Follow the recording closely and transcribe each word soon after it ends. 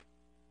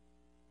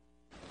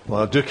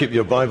Well, do keep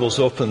your Bibles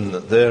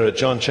open there at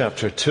John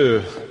chapter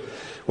 2,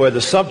 where the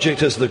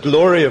subject is the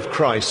glory of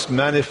Christ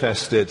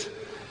manifested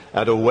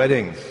at a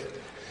wedding.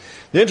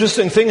 The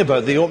interesting thing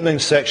about the opening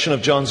section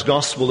of John's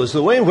Gospel is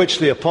the way in which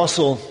the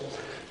apostle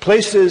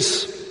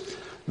places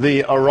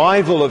the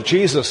arrival of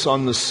Jesus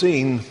on the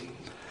scene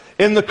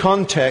in the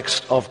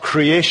context of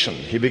creation.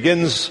 He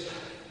begins,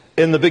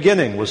 in the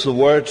beginning was the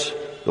Word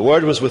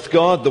was with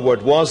God, the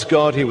Word was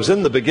God, He was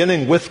in the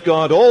beginning with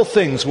God, all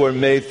things were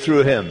made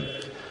through Him.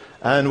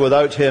 And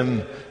without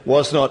Him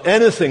was not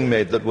anything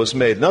made that was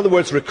made. In other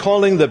words,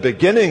 recalling the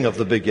beginning of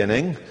the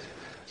beginning,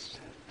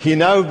 he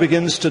now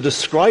begins to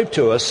describe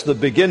to us the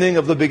beginning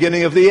of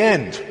the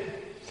end.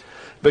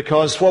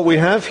 Because what we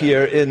have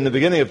here in the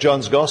beginning of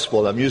John's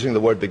Gospel, I'm using the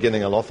word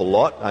beginning an awful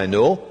lot, I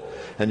know,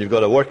 and you've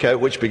got to work out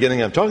which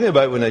beginning I'm talking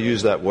about when I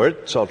use that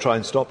word, so I'll try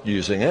and stop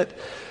using it.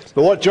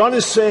 But what John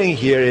is saying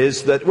here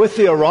is that with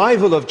the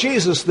arrival of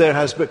Jesus, there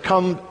has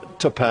come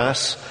to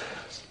pass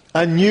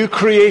a new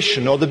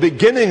creation, or the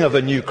beginning of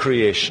a new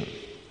creation.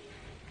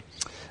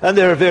 And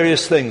there are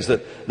various things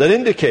that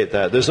indicate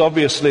that. There's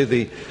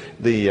obviously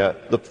the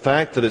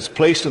fact that it's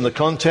placed in the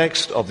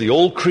context of the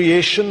old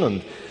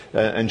creation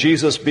and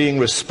Jesus being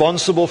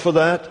responsible for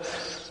that.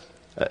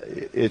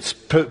 It's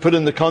put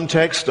in the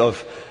context of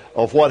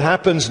what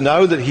happens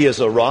now that He has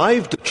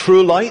arrived, the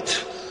true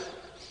light.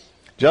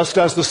 Just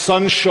as the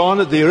sun shone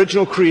at the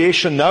original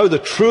creation, now the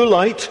true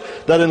light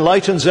that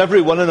enlightens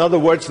everyone, in other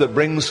words, that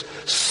brings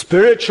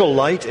spiritual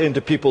light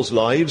into people's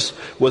lives,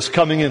 was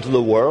coming into the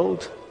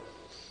world.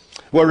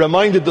 We're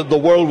reminded that the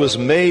world was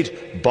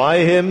made by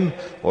Him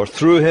or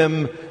through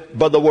Him,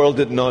 but the world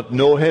did not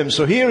know Him.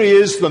 So here He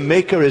is, the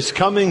Maker is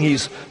coming,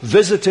 He's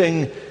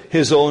visiting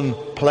His own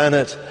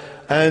planet.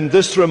 And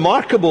this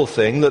remarkable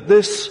thing that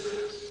this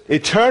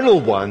eternal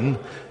one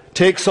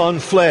takes on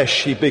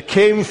flesh. He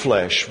became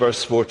flesh,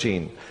 verse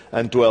 14,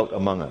 and dwelt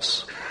among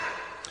us.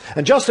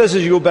 And just as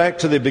you go back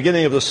to the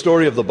beginning of the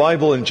story of the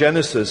Bible in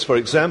Genesis, for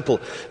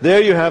example,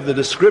 there you have the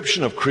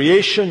description of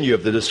creation, you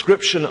have the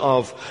description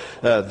of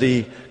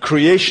the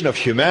creation of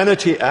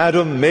humanity,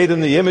 Adam, made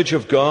in the image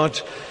of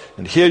God,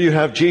 and here you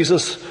have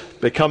Jesus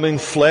becoming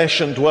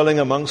flesh and dwelling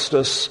amongst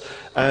us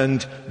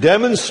and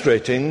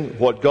demonstrating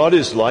what God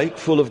is like,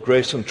 full of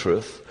grace and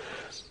truth.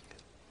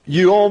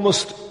 You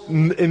almost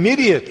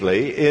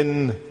immediately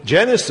in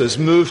Genesis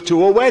move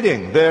to a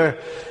wedding. There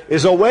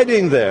is a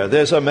wedding there.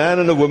 There's a man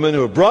and a woman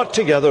who are brought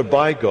together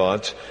by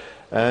God,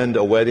 and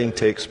a wedding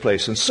takes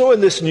place. And so in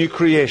this new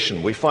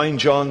creation, we find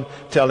John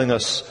telling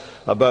us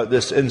about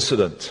this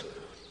incident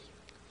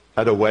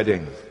at a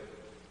wedding.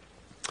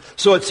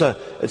 So it's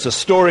a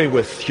story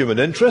with human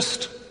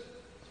interest.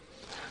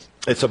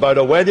 It's about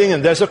a wedding,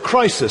 and there's a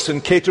crisis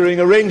in catering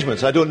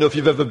arrangements. I don't know if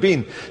you've ever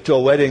been to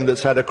a wedding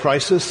that's had a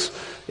crisis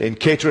in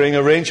catering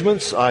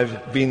arrangements.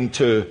 I've been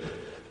to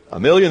a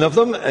million of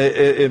them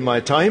in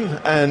my time,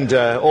 and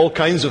all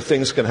kinds of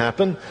things can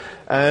happen.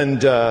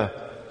 And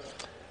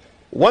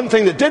one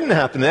thing that didn't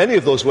happen in any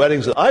of those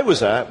weddings that I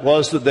was at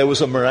was that there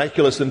was a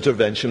miraculous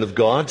intervention of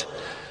God,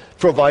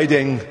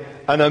 providing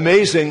an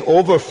amazing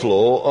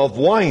overflow of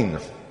wine.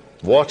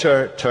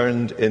 Water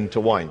turned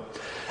into wine.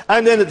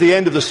 And then at the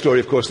end of the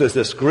story, of course, there's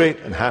this great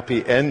and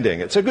happy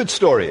ending. It's a good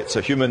story. It's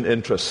a human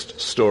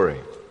interest story.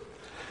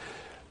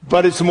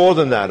 But it's more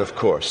than that, of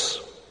course.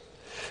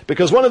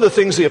 Because one of the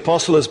things the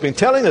apostle has been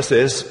telling us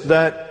is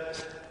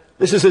that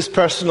this is his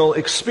personal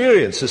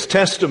experience, his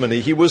testimony.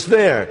 He was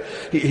there.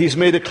 He's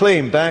made a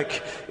claim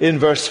back in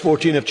verse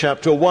 14 of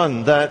chapter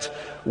 1 that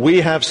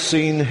we have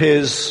seen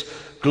his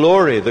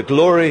glory, the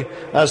glory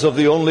as of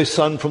the only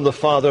Son from the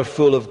Father,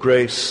 full of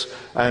grace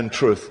and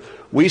truth.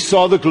 We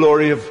saw the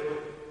glory of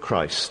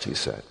Christ, he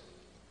said.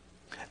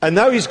 And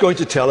now he's going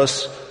to tell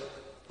us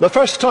the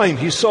first time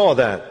he saw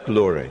that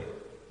glory,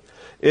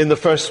 in the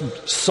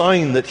first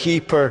sign that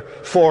he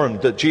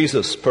performed, that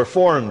Jesus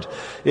performed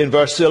in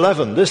verse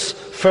 11. This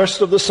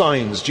first of the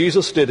signs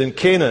Jesus did in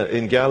Cana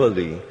in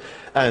Galilee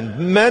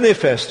and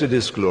manifested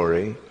his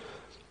glory,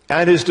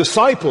 and his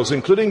disciples,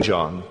 including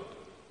John,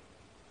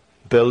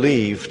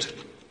 believed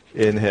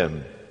in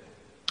him.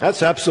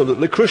 That's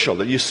absolutely crucial,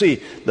 that you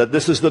see that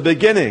this is the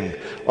beginning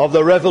of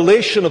the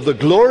revelation of the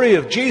glory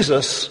of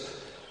Jesus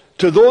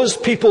to those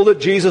people that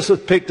Jesus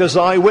had picked as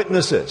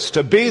eyewitnesses,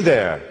 to be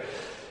there,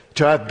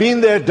 to have been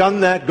there,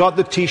 done that, got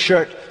the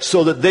t-shirt,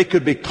 so that they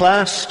could be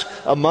classed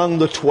among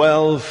the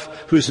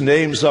 12 whose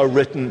names are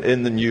written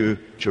in the New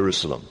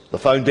Jerusalem, the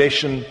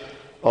foundation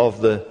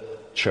of the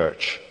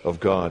church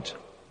of God.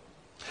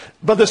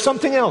 But there's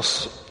something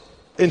else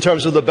in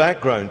terms of the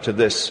background to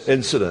this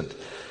incident.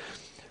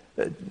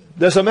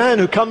 There's a man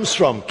who comes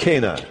from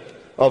Cana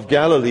of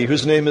Galilee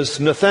whose name is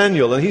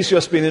Nathanael, and he's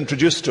just been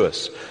introduced to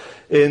us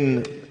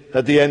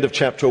at the end of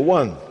chapter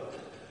 1.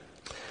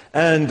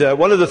 And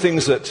one of the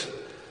things that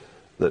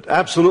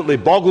absolutely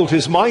boggled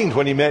his mind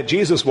when he met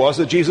Jesus was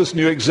that Jesus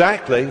knew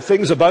exactly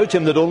things about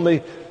him that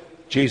only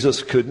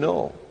Jesus could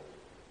know.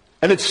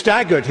 And it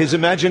staggered his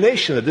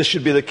imagination that this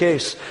should be the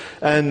case.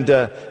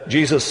 And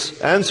Jesus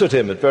answered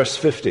him at verse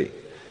 50.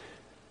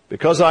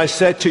 Because I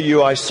said to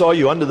you, I saw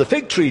you under the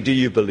fig tree, do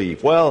you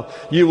believe? Well,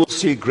 you will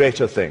see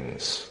greater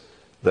things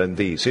than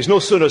these. He's no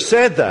sooner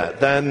said that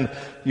than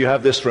you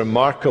have this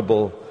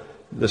remarkable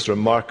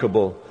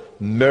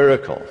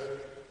miracle.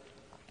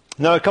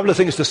 Now, a couple of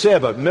things to say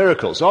about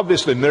miracles.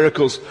 Obviously,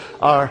 miracles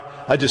are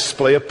a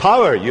display of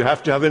power. You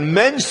have to have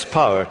immense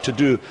power to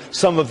do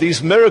some of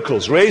these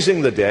miracles.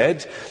 Raising the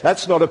dead,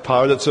 that's not a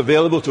power that's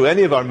available to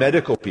any of our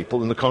medical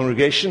people in the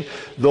congregation,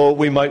 though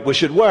we might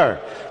wish it were.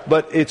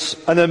 But it's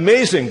an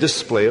amazing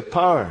display of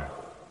power.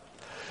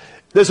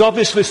 There's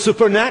obviously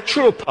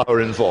supernatural power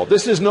involved.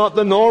 This is not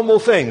the normal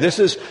thing. This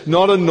is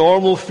not a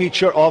normal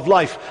feature of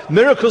life.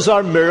 Miracles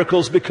are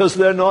miracles because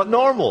they're not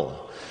normal.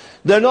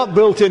 They're not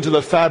built into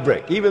the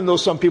fabric. Even though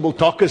some people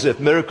talk as if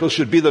miracles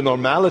should be the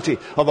normality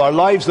of our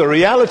lives, the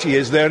reality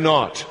is they're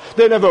not.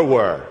 They never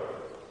were.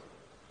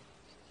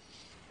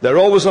 They're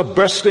always a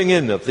bursting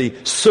in of the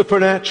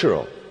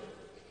supernatural.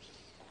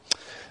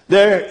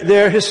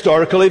 They're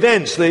historical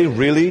events. They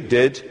really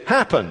did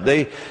happen.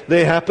 They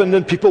happened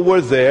and people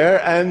were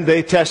there and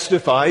they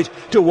testified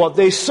to what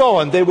they saw.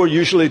 And they were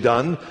usually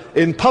done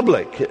in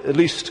public, at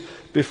least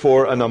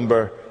before a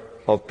number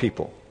of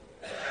people.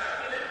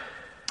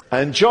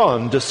 And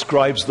John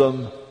describes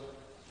them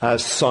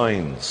as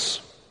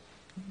signs.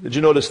 Did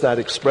you notice that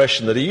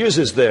expression that he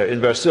uses there in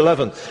verse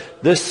 11?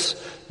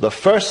 This, the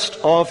first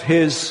of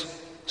his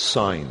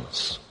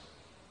signs.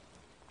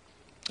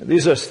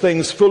 These are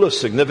things full of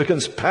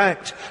significance,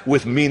 packed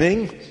with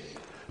meaning,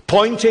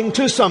 pointing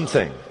to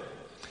something.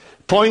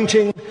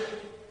 Pointing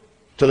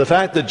to the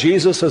fact that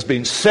Jesus has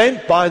been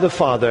sent by the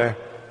Father,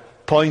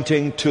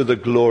 pointing to the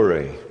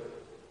glory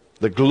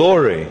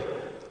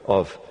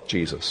of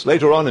Jesus.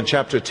 Later on in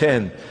chapter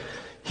 10,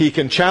 he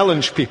can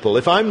challenge people.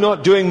 If I'm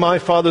not doing my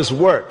Father's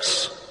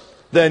works,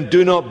 then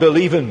do not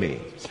believe in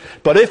me.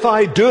 But if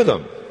I do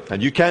them,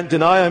 and you can't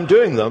deny I'm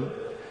doing them,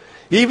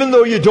 even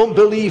though you don't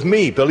believe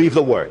me, believe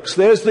the works.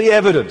 There's the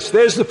evidence.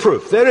 There's the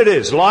proof. There it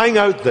is, lying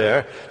out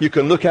there. You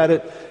can look at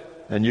it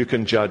and you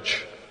can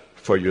judge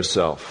for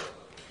yourself.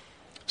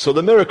 So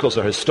the miracles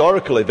are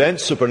historical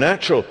events,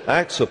 supernatural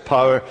acts of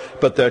power,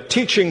 but they're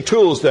teaching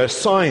tools, they're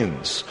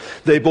signs.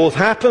 They both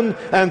happen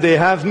and they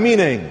have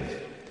meaning.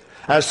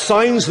 As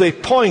signs, they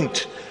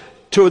point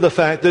to the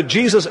fact that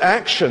Jesus'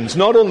 actions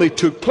not only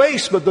took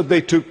place, but that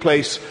they took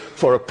place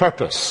for a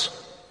purpose.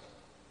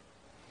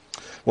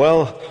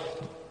 Well,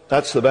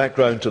 that's the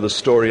background to the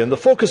story. And the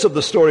focus of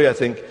the story, I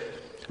think,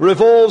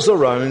 revolves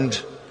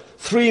around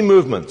three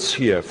movements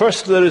here.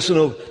 First, there is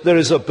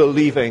a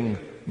believing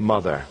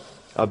mother.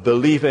 A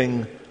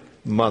believing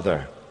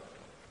mother.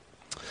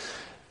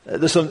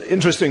 There's some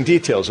interesting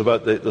details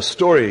about the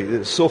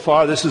story. So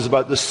far, this is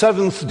about the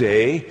seventh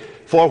day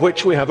for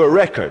which we have a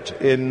record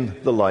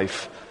in the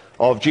life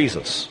of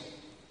Jesus.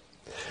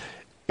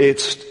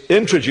 It's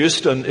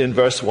introduced in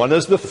verse 1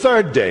 as the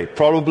third day,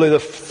 probably the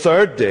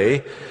third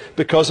day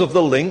because of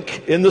the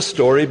link in the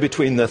story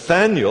between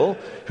Nathanael,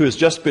 who has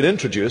just been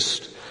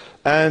introduced,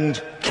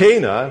 and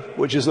Cana,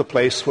 which is the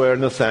place where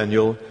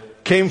Nathanael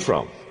came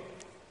from.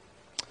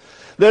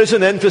 There's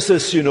an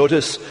emphasis, you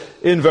notice,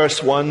 in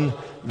verse 1,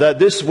 that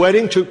this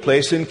wedding took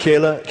place in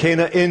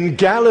Cana in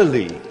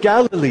Galilee.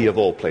 Galilee of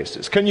all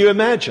places. Can you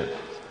imagine?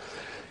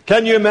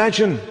 Can you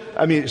imagine,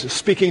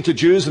 speaking to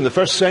Jews in the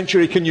first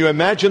century, can you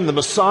imagine the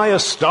Messiah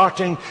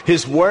starting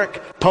his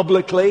work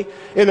publicly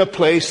in a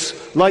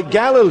place like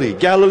Galilee?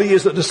 Galilee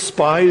is a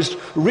despised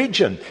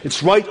region.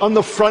 It's right on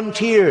the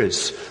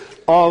frontiers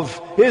of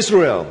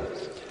Israel.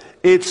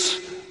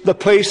 It's the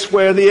place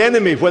where the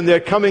enemy, when they're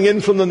coming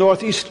in from the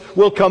northeast,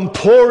 will come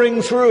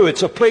pouring through.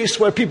 It's a place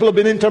where people have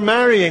been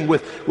intermarrying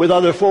with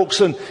other folks,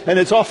 and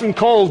it's often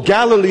called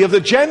Galilee of the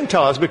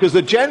Gentiles, because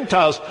the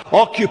Gentiles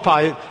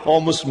occupy it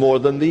almost more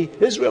than the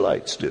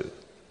Israelites do.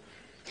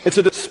 It's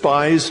a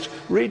despised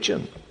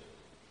region.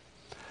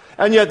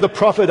 And yet the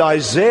prophet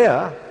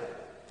Isaiah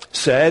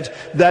said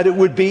that it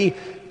would be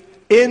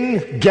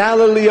in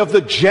Galilee of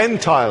the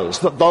Gentiles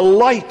that the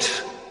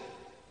light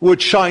would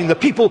shine. The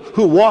people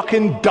who walk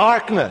in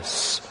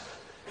darkness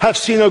have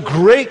seen a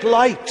great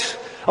light.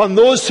 On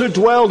those who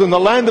dwelled in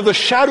the land of the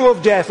shadow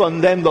of death,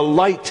 on them the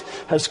light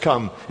has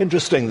come.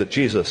 Interesting that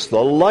Jesus,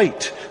 the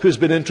light who's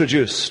been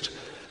introduced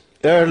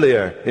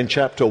earlier in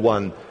chapter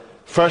 1,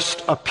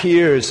 first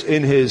appears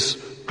in his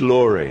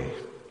glory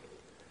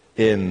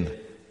in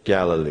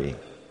Galilee.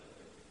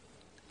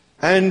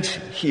 And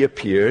he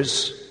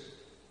appears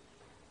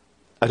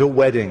at a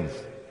wedding.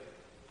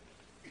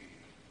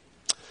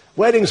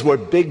 Weddings were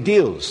big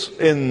deals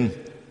in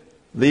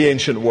the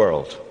ancient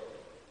world.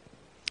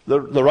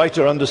 The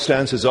writer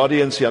understands his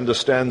audience, he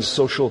understands the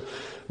social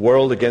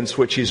world against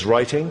which he's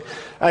writing,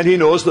 and he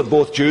knows that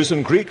both Jews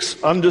and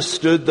Greeks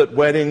understood that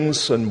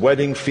weddings and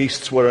wedding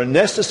feasts were a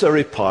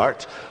necessary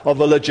part of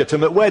a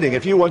legitimate wedding.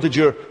 If you wanted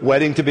your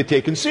wedding to be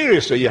taken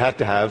seriously, you had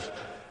to have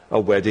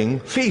a wedding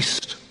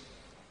feast.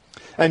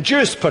 And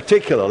Jews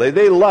particularly,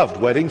 they loved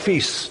wedding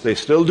feasts. They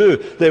still do.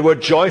 They were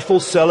joyful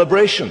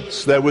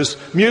celebrations. There was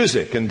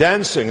music and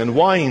dancing and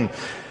wine.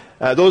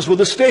 Those were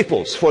the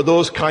staples for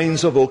those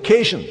kinds of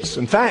occasions.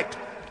 In fact,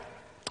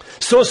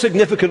 So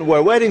significant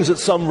were weddings that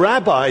some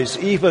rabbis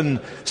even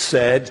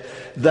said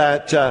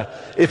that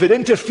if it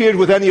interfered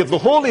with any of the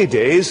holy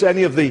days,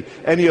 any of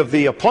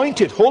the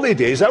appointed holy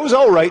days, that was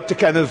all right to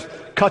kind of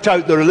cut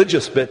out the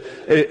religious bit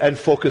and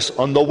focus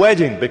on the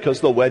wedding, because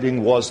the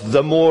wedding was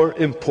the more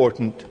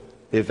important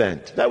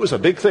event. That was a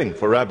big thing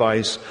for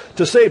rabbis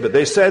to say, but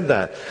they said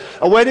that.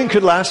 A wedding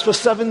could last for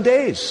 7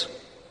 days.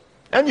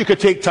 And you could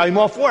take time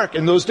off work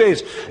in those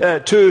days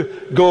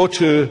to go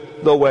to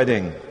the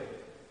wedding.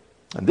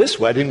 And this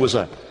wedding was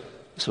a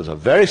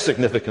very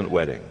significant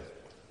wedding.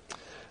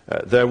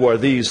 There were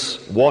these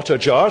water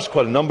jars,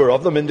 quite a number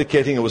of them,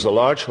 indicating it was a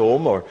large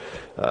home or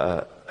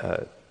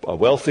a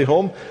wealthy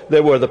home.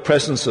 There were the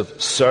presence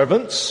of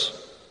servants,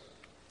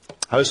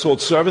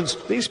 household servants.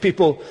 These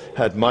people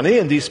had money,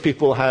 and these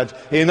people had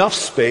enough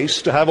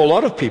space to have a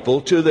lot of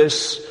people to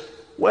this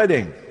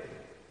wedding.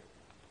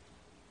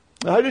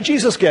 Now, how did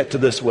Jesus get to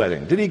this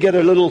wedding? Did he get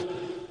a little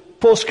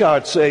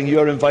postcard saying,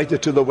 "You're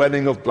invited to the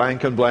wedding of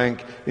blank and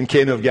blank in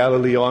Cana of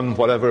Galilee on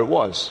whatever it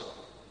was"?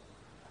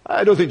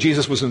 I don't think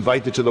Jesus was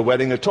invited to the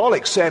wedding at all,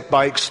 except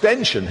by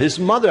extension. His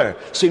mother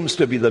seems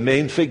to be the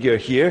main figure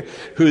here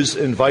who's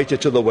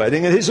invited to the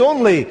wedding. And his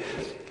only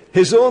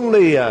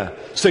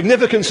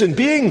significance in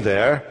being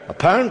there,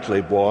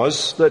 apparently,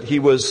 was that he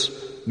was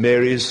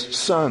Mary's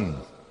son.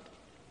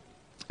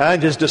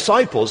 And his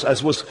disciples,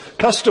 as was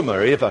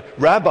customary, if a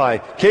rabbi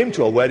came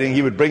to a wedding,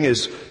 he would bring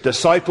his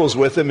disciples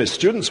with him, his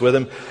students with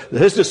him.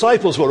 His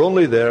disciples were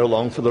only there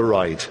along for the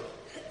ride.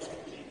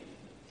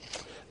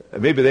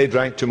 Maybe they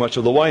drank too much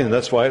of the wine, and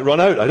that's why it ran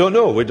out. I don't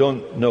know. We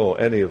don't know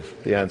any of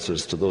the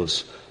answers to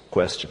those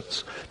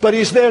questions. But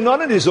he's there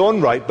not in his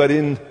own right, but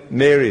in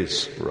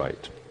Mary's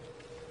right.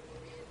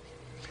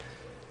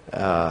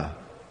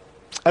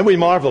 And we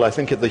marvel, I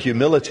think, at the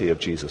humility of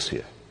Jesus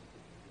here.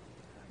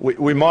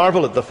 We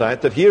marvel at the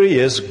fact that here he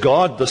is,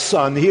 God the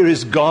Son. Here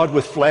is God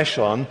with flesh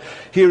on.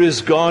 Here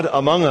is God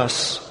among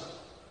us.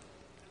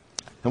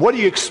 And what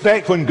do you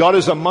expect when God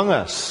is among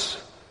us?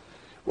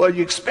 Well,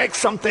 you expect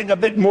something a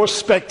bit more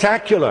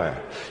spectacular.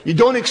 You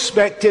don't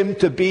expect him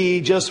to be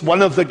just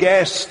one of the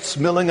guests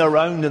milling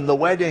around in the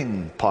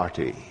wedding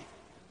party.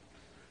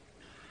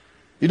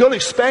 You don't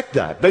expect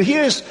that. But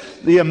here's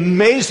the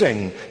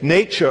amazing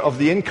nature of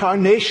the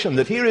incarnation,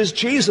 that here is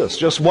Jesus,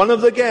 just one of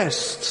the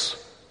guests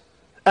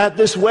at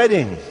this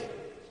wedding.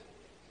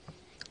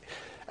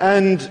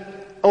 And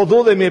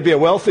although they may be a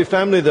wealthy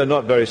family, they're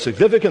not very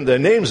significant. Their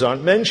names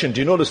aren't mentioned.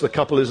 You notice the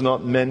couple is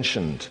not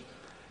mentioned.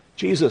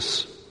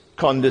 Jesus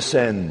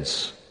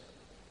condescends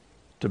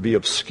to be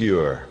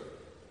obscure.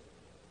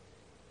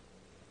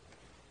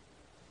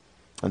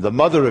 And the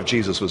mother of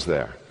Jesus was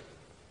there.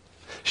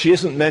 She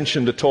isn't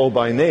mentioned at all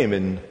by name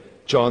in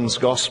John's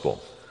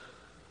Gospel.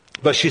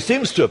 But she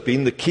seems to have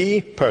been the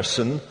key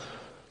person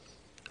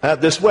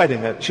at this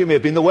wedding. She may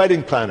have been the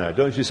wedding planner. I don't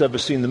know if you've ever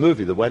seen the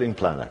movie, The Wedding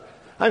Planner.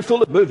 I'm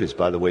full of movies,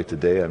 by the way,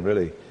 today. I'm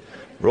really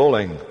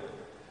rolling.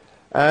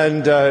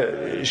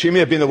 And she may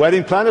have been the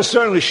wedding planner.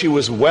 Certainly she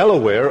was well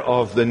aware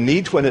of the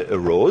need when it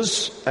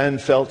arose and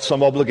felt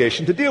some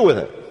obligation to deal with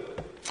it.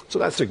 So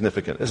that's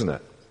significant, isn't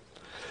it?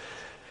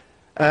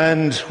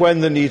 And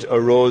when the need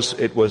arose,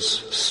 it was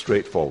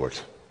straightforward.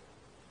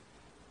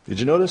 Did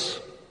you notice?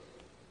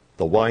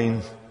 The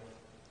wine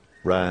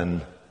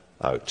ran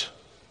out.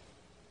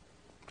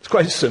 It's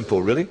quite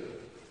simple, really.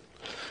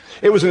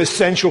 It was an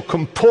essential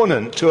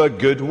component to a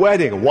good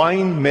wedding.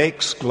 Wine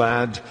makes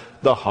glad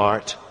the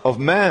heart of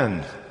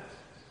man.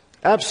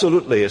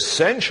 Absolutely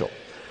essential.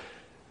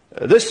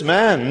 This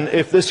man,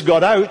 if this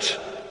got out,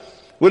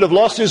 would have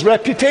lost his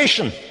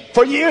reputation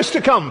for years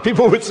to come.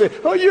 People would say,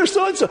 "Oh, you're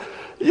so-and-so.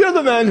 You're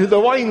the man who the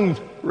wine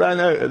ran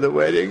out at the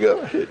wedding."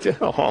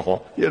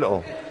 You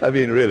know, I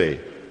mean, really.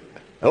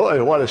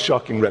 Oh, what a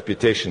shocking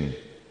reputation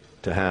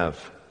to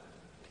have.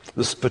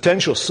 This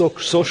potential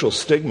social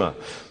stigma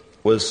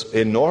was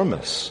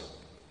enormous.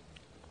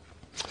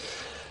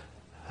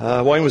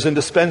 Wine was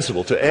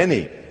indispensable to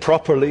any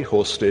properly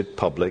hosted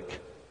public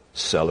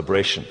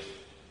celebration.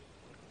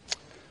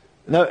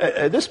 Now,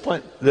 at this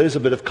point, there is a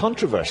bit of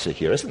controversy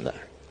here, isn't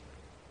there?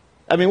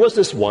 I mean, was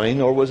this wine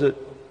or was it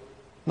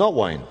not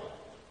wine?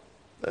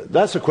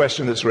 That's a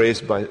question that's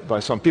raised by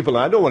some people.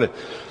 And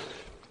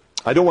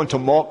I don't want to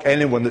mock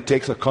anyone that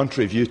takes a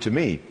contrary view to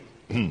me.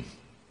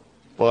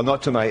 Well,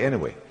 not tonight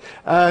anyway.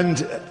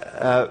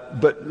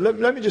 But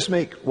let me just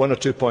make one or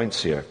 2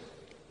 points here.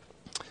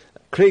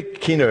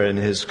 Craig Keener, in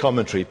his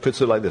commentary,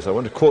 puts it like this. I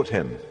want to quote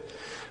him.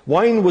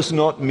 "Wine was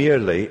not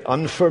merely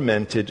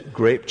unfermented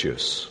grape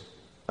juice,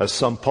 as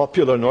some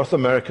popular North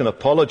American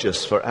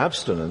apologists for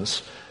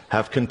abstinence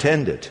have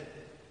contended.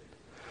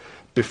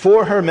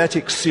 Before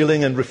hermetic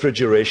sealing and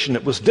refrigeration,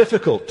 it was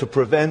difficult to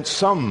prevent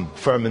some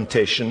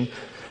fermentation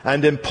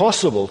and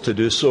impossible to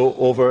do so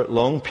over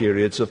long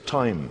periods of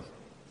time.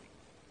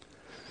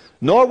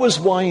 Nor was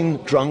wine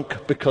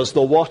drunk because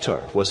the water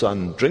was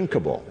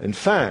undrinkable. In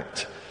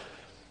fact,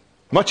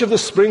 much of the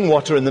spring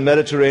water in the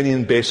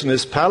Mediterranean basin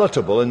is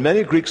palatable, and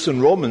many Greeks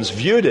and Romans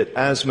viewed it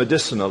as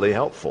medicinally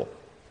helpful."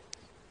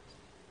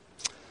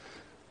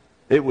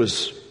 It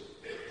was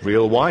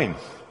real wine.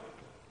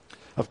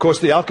 Of course,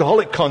 the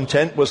alcoholic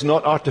content was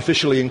not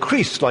artificially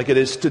increased like it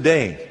is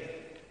today.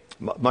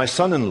 My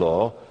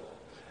son-in-law,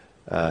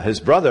 his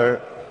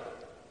brother,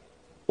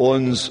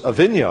 owns a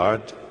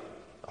vineyard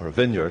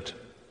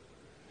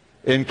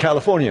in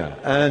California.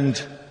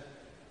 And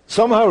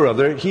somehow or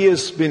other, he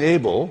has been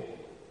able,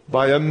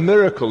 by a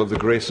miracle of the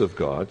grace of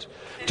God,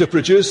 to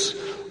produce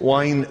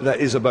wine that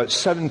is about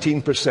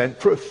 17%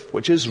 proof,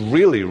 which is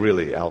really,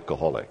 really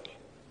alcoholic.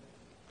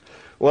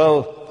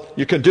 Well,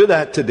 you can do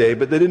that today,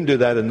 but they didn't do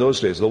that in those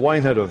days. The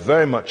wine had a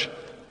very much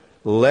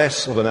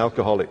less of an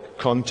alcoholic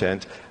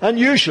content. And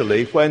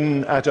usually,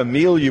 when at a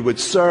meal you would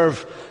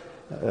serve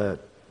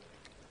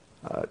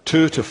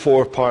 2 to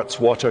 4 parts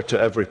water to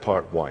every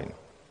part wine.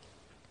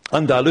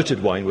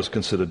 Undiluted wine was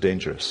considered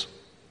dangerous.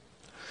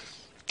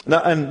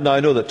 Now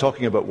I know that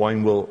talking about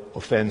wine will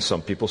offend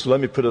some people, so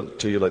let me put it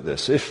to you like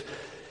this. If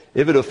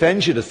it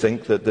offends you to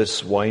think that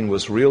this wine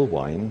was real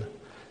wine,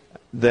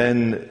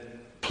 then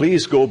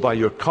please go by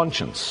your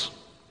conscience.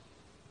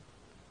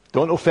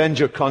 Don't offend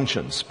your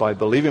conscience by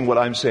believing what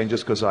I'm saying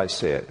just because I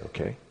say it,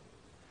 okay?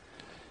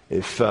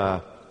 If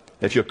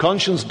your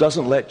conscience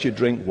doesn't let you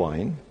drink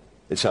wine,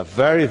 it's a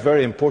very,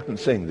 very important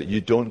thing that you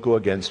don't go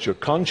against your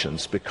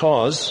conscience,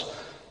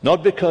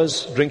 not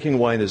because drinking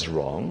wine is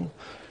wrong,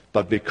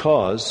 but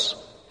because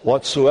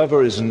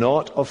whatsoever is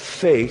not of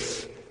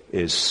faith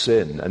is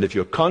sin. And if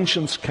your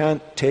conscience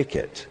can't take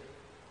it,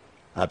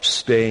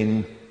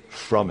 abstain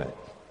from it,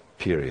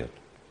 period.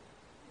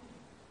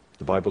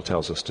 The Bible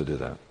tells us to do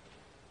that.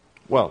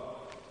 Well,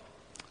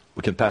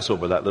 we can pass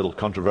over that little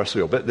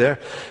controversial bit there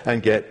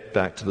and get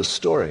back to the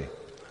story.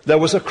 There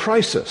was a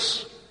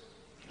crisis,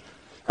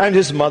 and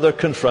his mother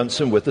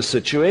confronts him with the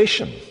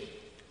situation.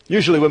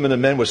 Usually women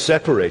and men were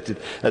separated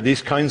at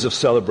these kinds of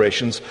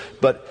celebrations,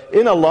 but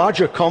in a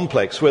larger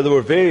complex where there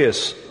were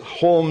various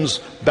homes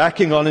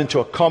backing on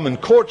into a common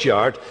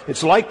courtyard,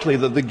 it's likely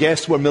that the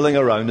guests were milling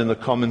around in the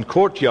common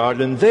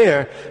courtyard, and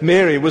there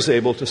Mary was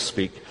able to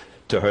speak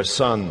to her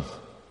son.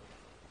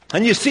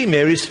 And you see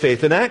Mary's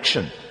faith in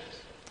action.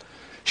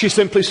 She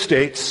simply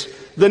states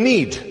the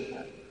need,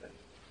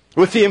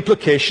 with the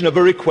implication of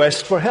a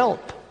request for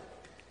help.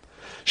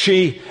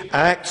 She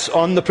acts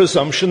on the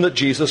presumption that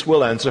Jesus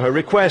will answer her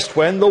request.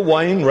 When the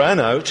wine ran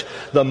out,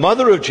 the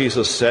mother of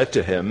Jesus said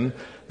to him,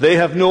 "They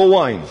have no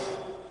wine."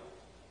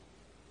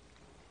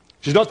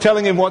 She's not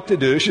telling him what to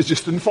do, she's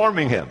just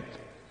informing him.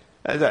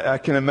 I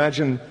can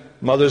imagine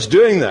mothers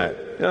doing that.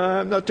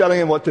 I'm not telling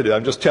him what to do,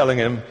 I'm just telling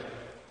him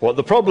what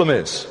the problem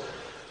is.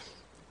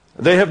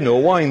 They have no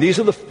wine. These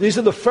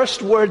are the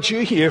first words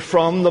you hear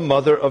from the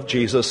mother of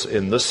Jesus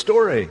in the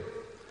story.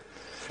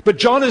 But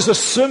John is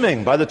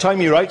assuming, by the time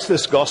he writes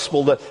this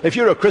gospel, that if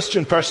you're a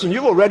Christian person,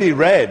 you've already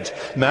read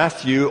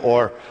Matthew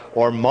or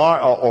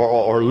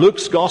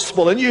Luke's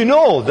gospel, and you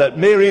know that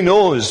Mary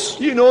knows.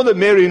 You know that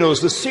Mary knows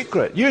the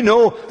secret. You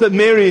know that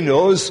Mary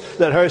knows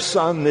that her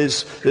son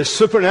is this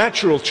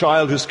supernatural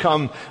child who's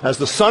come as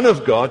the Son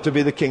of God to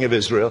be the King of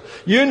Israel.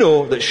 You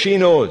know that she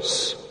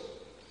knows.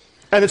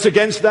 And it's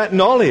against that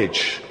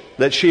knowledge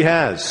that she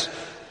has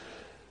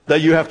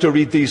that you have to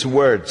read these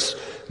words.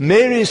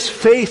 Mary's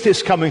faith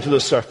is coming to the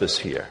surface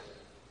here.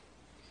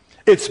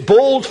 It's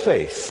bold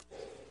faith.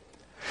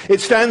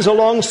 It stands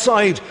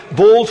alongside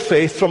bold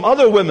faith from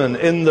other women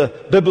in the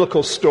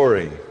biblical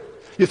story.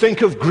 You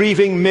think of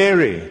grieving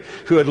Mary,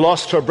 who had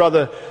lost her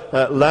brother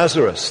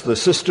Lazarus, the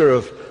sister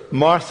of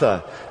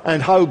Martha,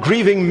 and how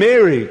grieving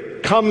Mary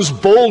comes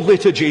boldly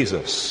to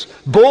Jesus,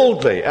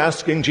 boldly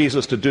asking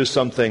Jesus to do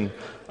something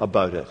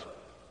about it.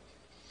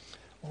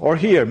 Or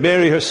here,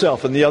 Mary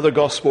herself in the other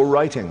gospel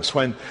writings,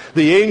 when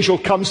the angel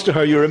comes to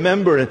her, you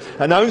remember, and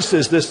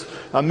announces this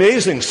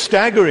amazing,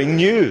 staggering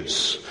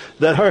news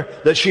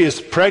that she is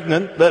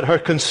pregnant, that her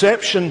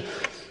conception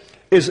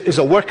is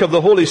a work of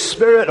the Holy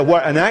Spirit,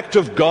 an act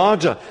of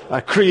God,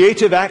 a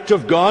creative act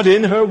of God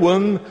in her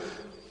womb,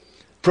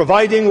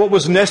 providing what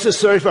was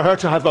necessary for her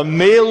to have a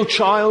male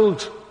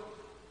child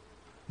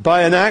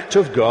by an act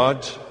of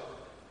God,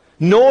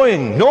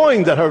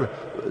 knowing that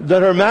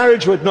her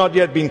marriage had not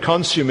yet been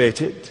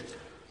consummated,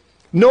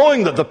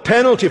 knowing that the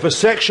penalty for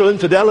sexual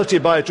infidelity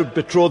by a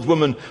betrothed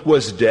woman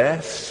was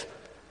death.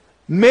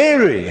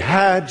 Mary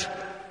had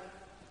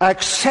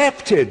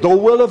accepted the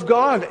will of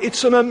God.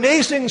 It's an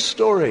amazing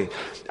story.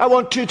 I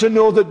want you to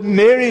know that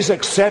Mary's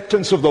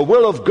acceptance of the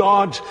will of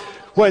God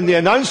when the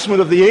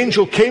announcement of the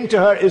angel came to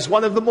her is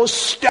one of the most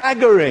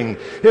staggering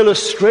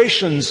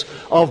illustrations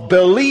of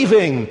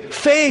believing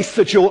faith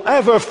that you'll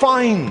ever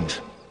find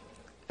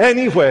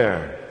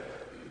anywhere.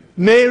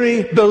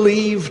 Mary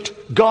believed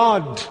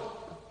God.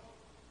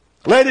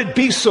 Let it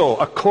be so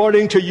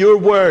according to your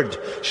word,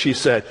 she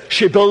said.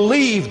 She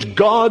believed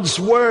God's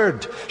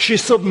word. She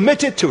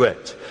submitted to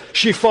it.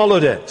 She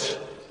followed it.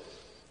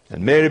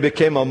 And Mary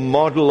became a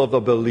model of a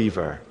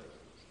believer.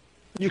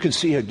 You can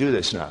see her do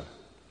this now.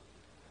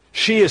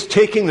 She is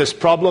taking this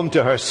problem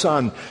to her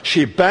son.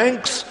 She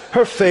banks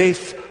her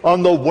faith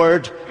on the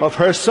word of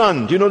her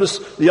son. Do you notice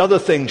the other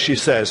thing she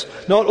says?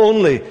 Not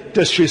only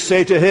does she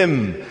say to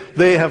him,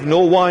 "They have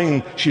no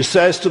wine," she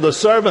says to the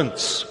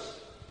servants,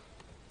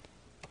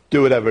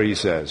 Do whatever he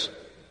says.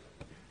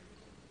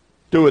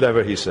 Do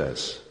whatever he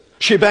says.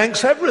 She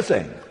banks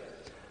everything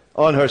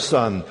on her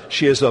son.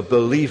 She is a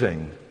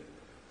believing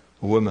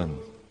woman.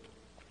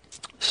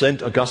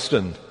 St.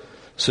 Augustine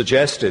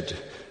suggested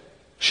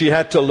she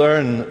had to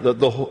learn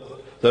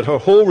that her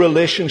whole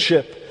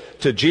relationship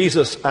to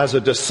Jesus as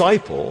a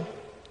disciple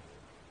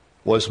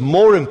was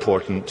more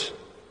important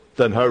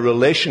than her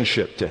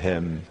relationship to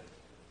him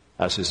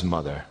as his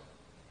mother.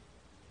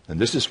 And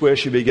this is where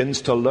she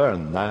begins to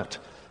learn that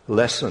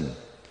lesson.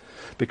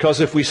 Because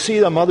if we see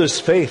a mother's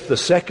faith, the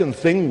second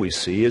thing we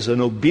see is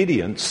an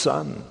obedient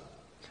son.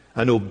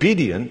 An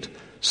obedient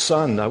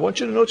son. I want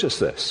you to notice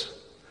this.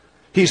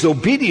 He's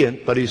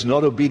obedient, but he's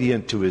not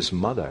obedient to his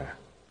mother.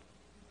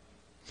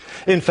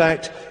 In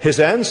fact, his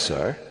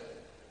answer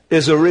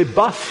is a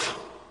rebuff.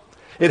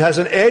 It has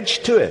an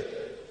edge to it.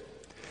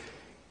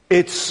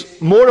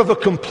 It's more of a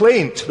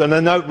complaint than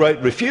an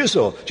outright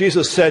refusal.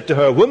 Jesus said to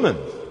her, "Woman."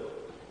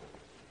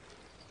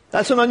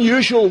 That's an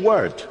unusual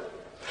word.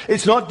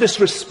 It's not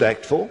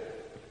disrespectful.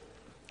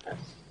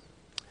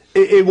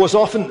 It was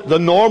often the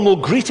normal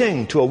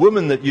greeting to a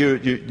woman that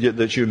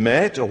you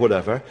met or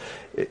whatever.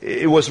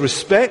 It was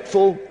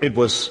respectful. It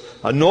was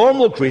a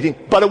normal greeting,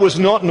 but it was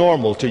not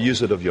normal to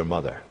use it of your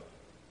mother.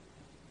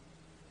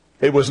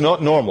 It was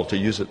not normal to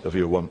use it of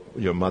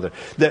your mother.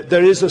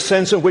 There is a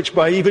sense in which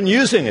by even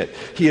using it,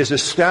 he is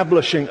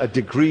establishing a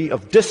degree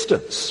of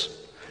distance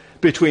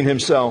between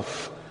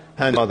himself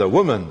and the other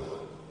woman.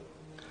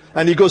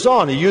 And he goes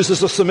on, he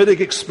uses a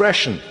Semitic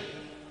expression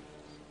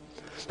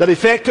that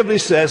effectively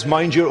says,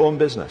 mind your own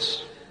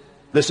business.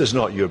 This is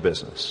not your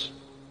business.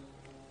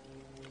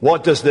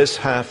 What does this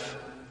have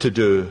to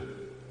do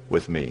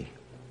with me?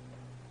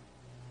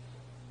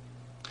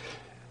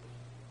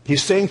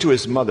 He's saying to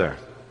his mother,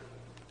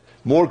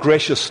 more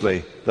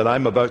graciously than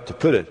I'm about to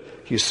put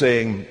it, he's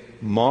saying,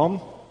 Mom,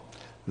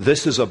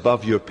 this is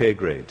above your pay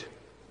grade.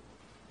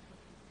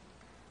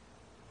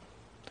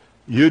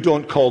 You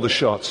don't call the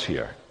shots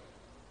here.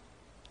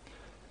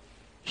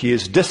 He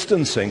is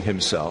distancing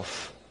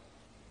himself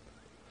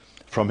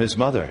from his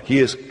mother. He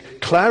is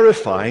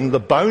clarifying the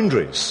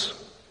boundaries.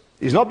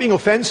 He's not being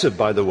offensive,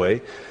 by the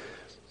way,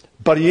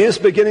 but he is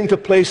beginning to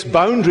place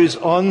boundaries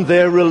on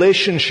their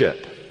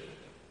relationship.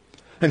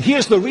 And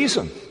here's the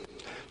reason.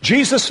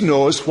 Jesus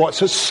knows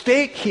what's at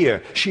stake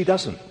here. She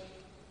doesn't.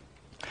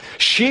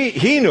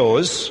 He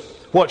knows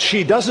what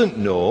she doesn't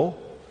know.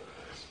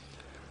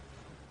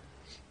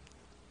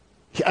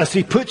 As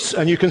he puts,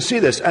 and you can see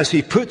this, as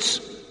he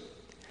puts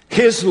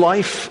his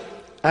life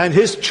and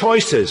his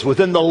choices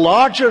within the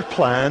larger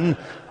plan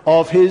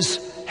of his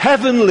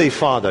heavenly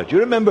Father. Do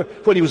you remember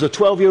when he was a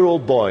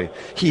 12-year-old boy?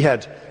 He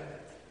had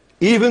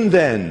even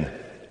then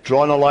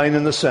drawn a line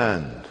in the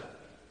sand.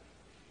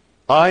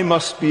 I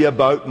must be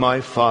about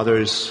my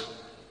Father's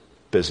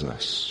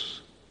business.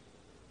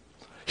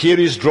 Here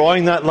he's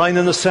drawing that line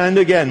in the sand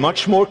again,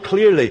 much more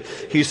clearly.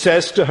 He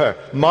says to her,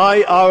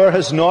 my hour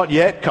has not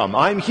yet come.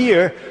 I'm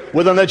here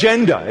with an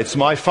agenda. It's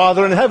my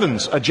Father in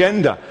heaven's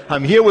agenda.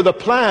 I'm here with a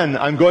plan.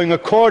 I'm going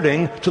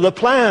according to the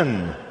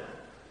plan.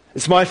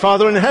 It's my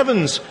Father in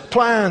heaven's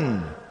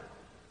plan.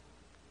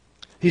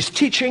 He's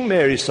teaching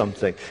Mary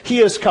something. He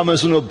has come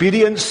as an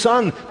obedient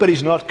son, but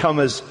he's not come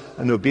as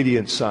an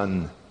obedient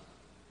son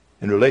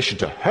in relation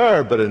to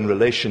her, but in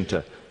relation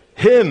to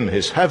him,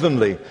 his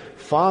heavenly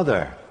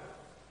Father.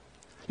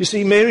 You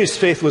see, Mary's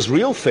faith was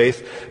real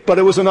faith, but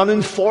it was an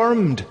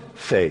uninformed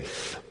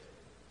faith.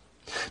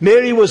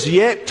 Mary was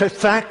yet to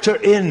factor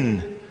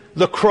in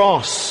the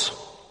cross.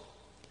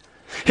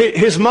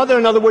 His mother,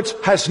 in other words,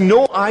 has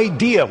no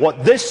idea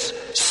what this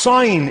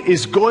sign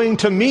is going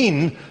to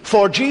mean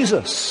for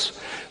Jesus.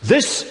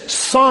 This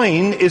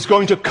sign is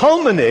going to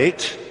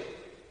culminate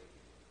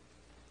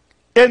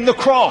in the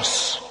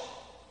cross.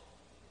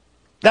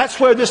 That's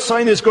where this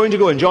sign is going to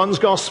go in John's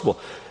Gospel.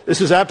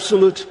 This is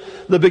absolute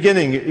the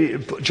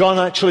beginning. John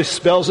actually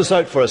spells this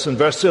out for us in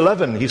verse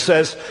 11. He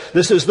says,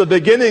 this is the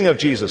beginning of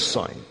Jesus'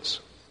 signs.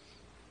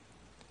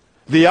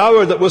 The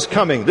hour that was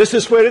coming. This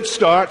is where it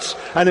starts,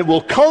 and it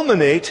will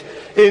culminate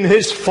in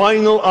his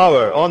final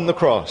hour on the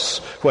cross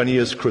when he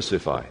is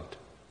crucified.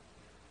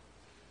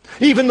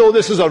 Even though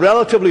this is a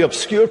relatively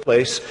obscure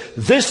place,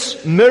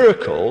 this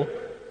miracle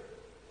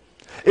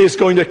is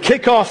going to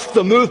kick off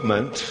the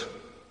movement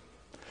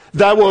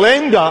that will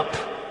end up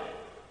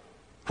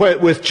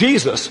with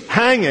Jesus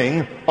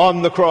hanging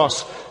on the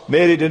cross.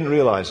 Mary didn't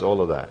realize all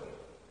of that.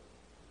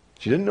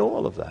 She didn't know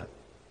all of that.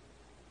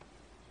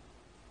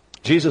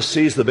 Jesus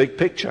sees the big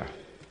picture.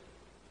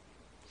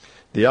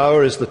 The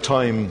hour is the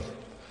time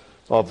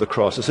of the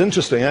cross. It's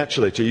interesting,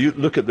 actually, to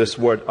look at this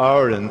word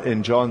hour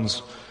in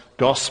John's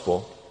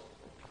Gospel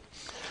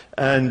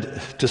and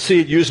to see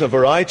it used in a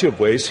variety of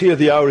ways. Here,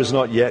 the hour is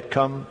not yet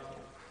come.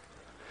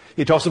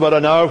 He talks about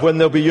an hour when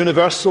there'll be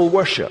universal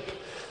worship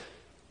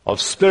of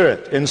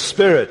spirit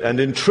and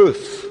in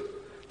truth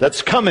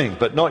that's coming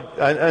but not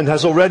and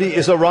has already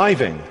is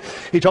arriving.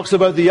 He talks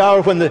about the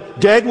hour when the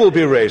dead will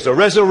be raised, a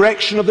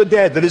resurrection of the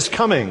dead that is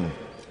coming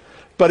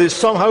but is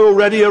somehow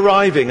already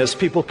arriving as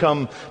people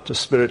come to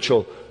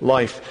spiritual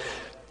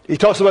life. He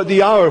talks about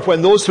the hour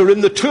when those who are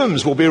in the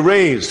tombs will be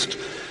raised.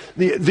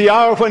 The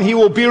hour when he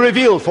will be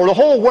revealed for the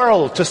whole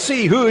world to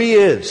see who he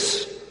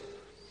is.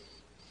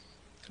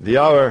 The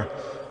hour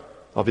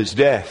of his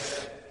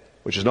death,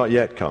 which has not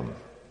yet come.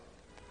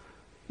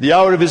 The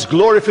hour of his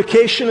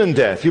glorification in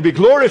death. He'll be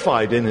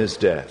glorified in his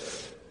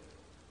death.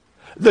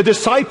 The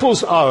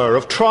disciples' hour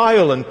of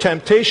trial and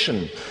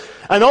temptation.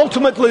 And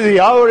ultimately the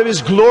hour of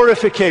his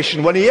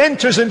glorification when he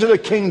enters into the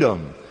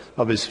kingdom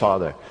of his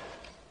Father.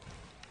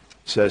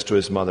 He says to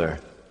his mother,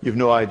 you've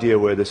no idea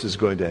where this is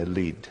going to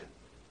lead.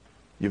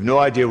 You've no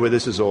idea where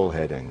this is all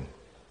heading.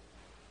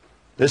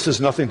 This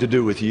has nothing to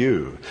do with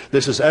you.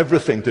 This has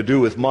everything to do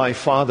with my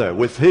Father,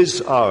 with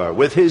his hour,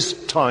 with his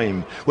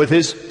time, with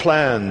his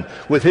plan,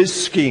 with his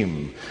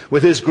scheme,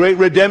 with his great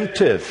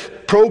redemptive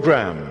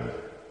program.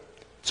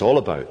 It's all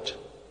about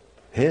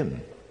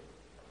him.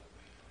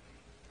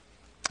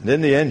 And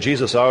in the end,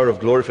 Jesus' hour of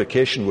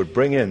glorification would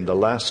bring in the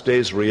last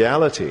day's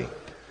reality,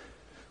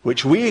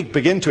 which we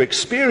begin to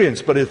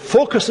experience, but the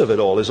focus of it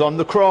all is on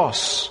the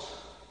cross.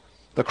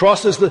 The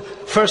cross is the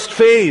first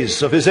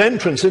phase of his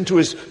entrance into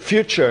his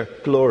future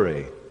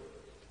glory.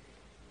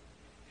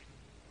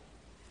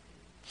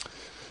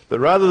 But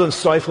rather than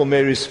stifle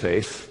Mary's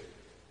faith,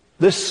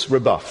 this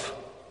rebuff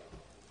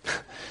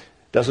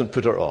doesn't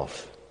put her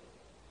off.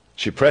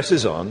 She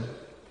presses on.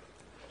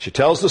 She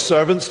tells the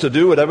servants to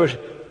do whatever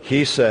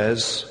he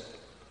says.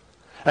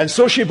 And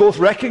so she both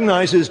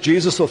recognizes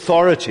Jesus'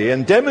 authority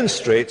and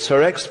demonstrates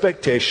her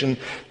expectation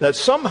that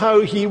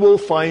somehow he will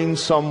find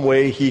some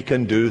way he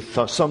can do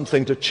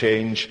something to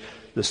change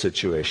the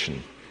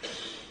situation.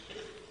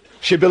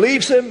 She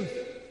believes him.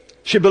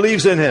 She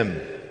believes in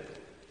him.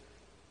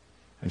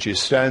 And she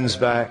stands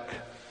back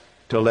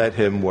to let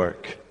him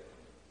work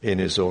in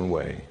his own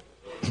way.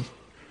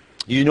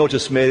 You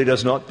notice Mary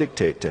does not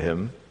dictate to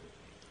him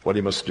what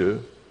he must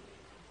do.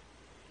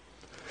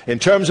 In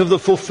terms of the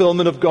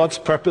fulfillment of God's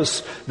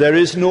purpose, there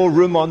is no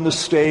room on the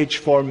stage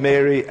for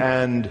Mary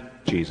and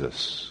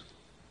Jesus.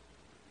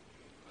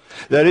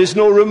 There is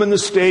no room on the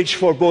stage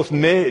for both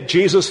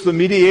Jesus the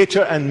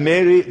mediator and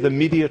Mary the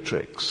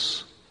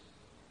mediatrix,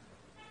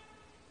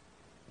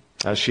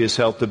 as she is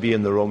held to be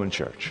in the Roman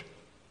Church.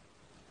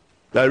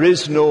 There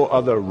is no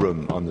other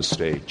room on the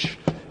stage.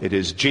 It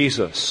is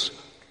Jesus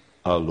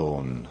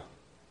alone.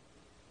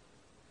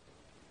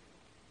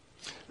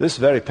 This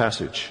very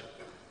passage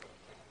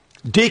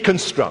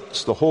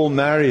deconstructs the whole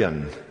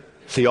Marian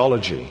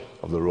theology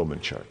of the Roman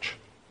Church.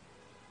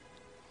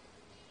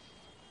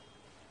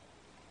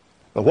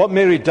 But what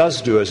Mary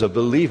does do as a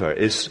believer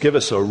is give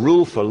us a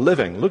rule for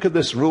living. Look at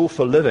this rule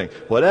for living.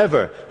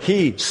 Whatever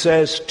he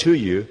says to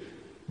you,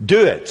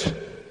 do it.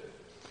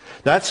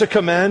 That's a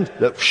command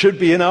that should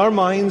be in our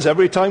minds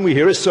every time we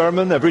hear a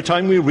sermon, every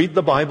time we read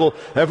the Bible,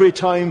 every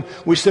time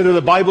we sit at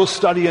a Bible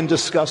study and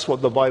discuss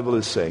what the Bible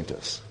is saying to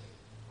us.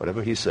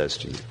 Whatever he says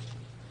to you,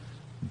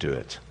 do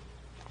it.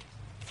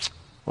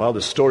 Well,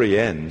 the story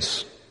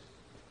ends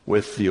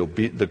with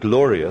the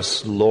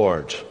glorious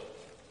Lord.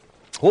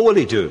 What will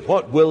he do?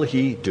 What will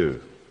he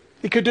do?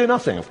 He could do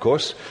nothing, of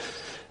course,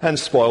 and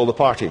spoil the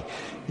party.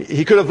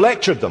 He could have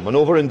lectured them on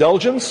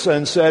overindulgence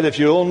and said, if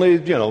you only,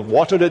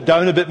 watered it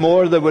down a bit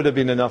more, there would have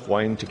been enough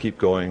wine to keep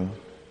going.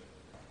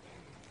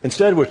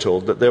 Instead, we're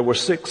told that there were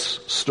 6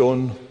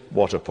 stone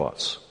water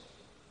pots.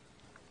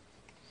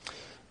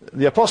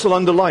 The apostle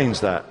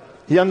underlines that.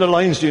 He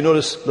underlines, do you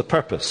notice, the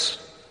purpose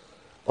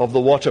of the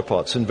water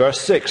pots. In verse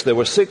 6, there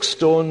were 6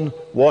 stone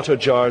water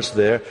jars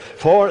there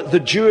for the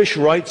Jewish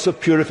rites of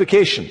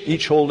purification,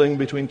 each holding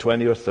between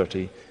 20 or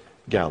 30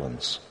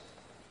 gallons.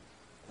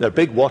 They're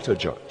big water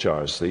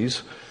jars,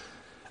 these,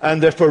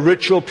 and they're for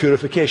ritual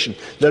purification.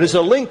 There is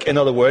a link, in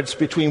other words,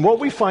 between what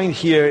we find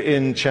here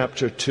in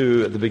chapter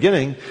 2 at the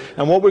beginning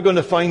and what we're going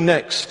to find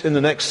next in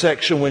the next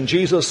section when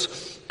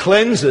Jesus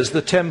cleanses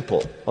the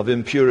temple of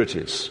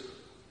impurities.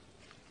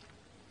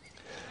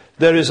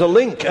 There is a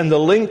link, and the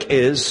link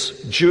is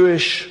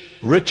Jewish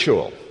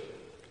ritual.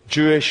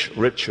 Jewish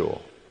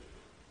ritual.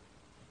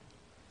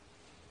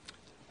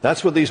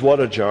 That's what these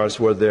water jars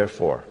were there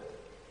for.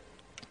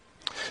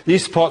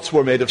 These pots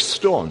were made of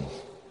stone,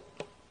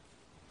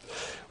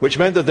 which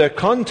meant that their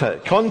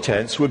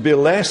contents would be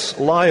less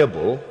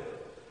liable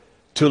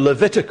to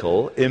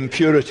Levitical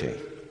impurity.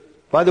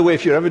 By the way,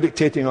 if you're ever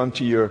dictating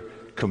onto your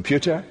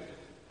computer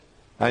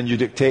and you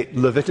dictate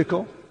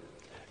Levitical,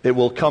 it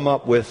will come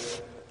up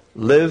with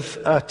live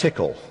a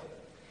tickle.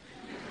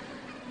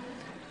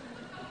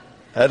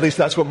 At least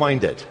that's what mine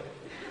did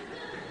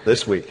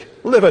this week.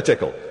 Live a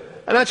tickle.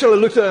 And actually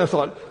I looked at it and I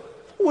thought,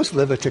 what was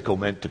live a tickle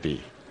meant to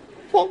be?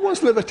 What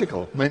was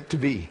Levitical meant to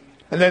be?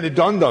 And then it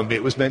dawned on me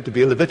it was meant to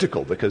be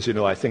Levitical because,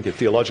 I think in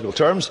theological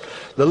terms,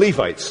 the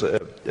Levites,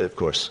 of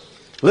course.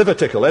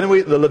 Levitical.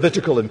 Anyway, the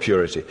Levitical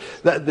impurity.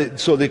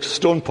 So the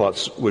stone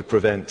pots would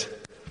prevent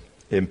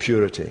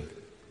impurity.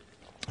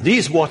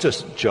 These water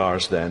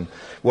jars, then,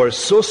 were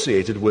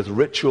associated with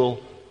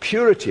ritual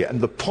purity.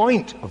 And the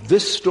point of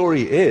this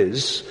story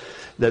is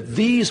that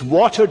these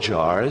water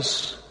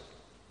jars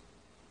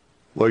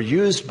were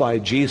used by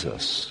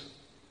Jesus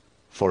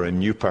for a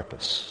new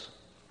purpose.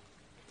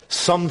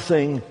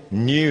 Something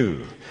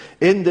new.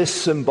 In this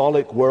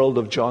symbolic world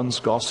of John's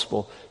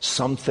Gospel,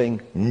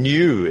 something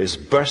new is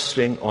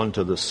bursting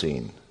onto the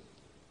scene.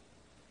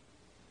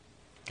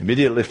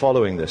 Immediately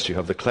following this, you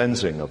have the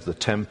cleansing of the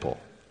temple.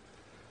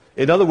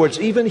 In other words,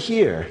 even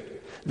here,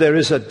 there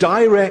is a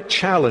direct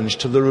challenge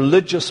to the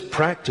religious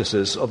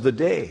practices of the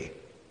day.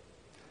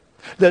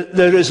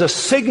 There is a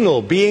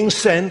signal being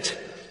sent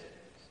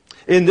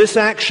in this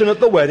action at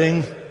the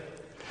wedding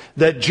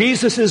that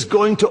Jesus is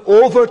going to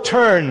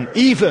overturn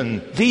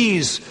even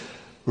these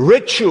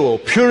ritual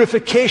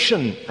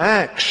purification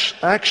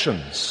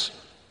actions.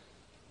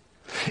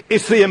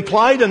 It's the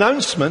implied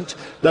announcement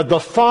that the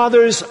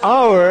Father's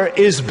hour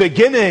is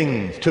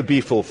beginning to be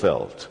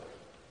fulfilled.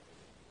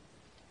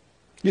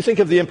 You think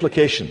of the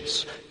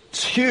implications.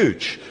 It's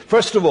huge.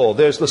 First of all,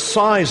 there's the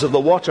size of the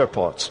water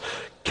pots,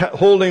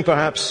 holding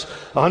perhaps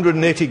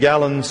 180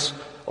 gallons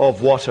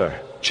of water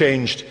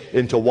changed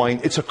into wine.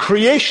 It's a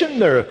creation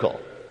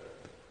miracle.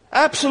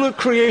 Absolute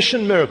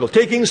creation miracle.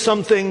 Taking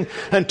something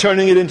and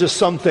turning it into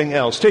something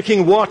else.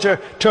 Taking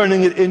water,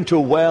 turning it into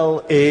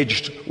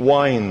well-aged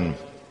wine.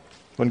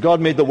 When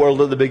God made the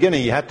world at the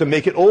beginning, He had to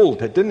make it old,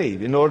 didn't He?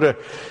 In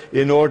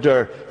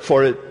order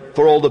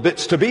for all the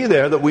bits to be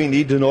there that we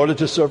need in order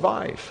to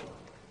survive.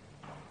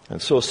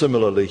 And so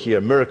similarly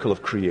here, miracle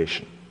of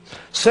creation.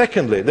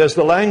 Secondly, there's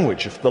the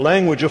language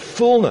of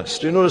fullness.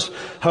 Do you notice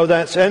how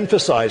that's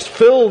emphasized?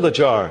 Fill the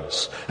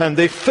jars. And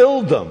they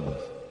filled them.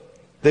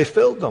 They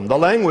filled them. The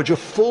language of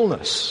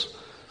fullness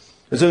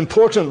is an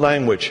important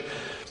language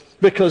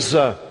because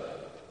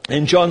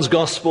in John's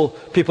Gospel,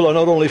 people are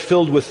not only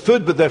filled with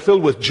food, but they're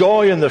filled with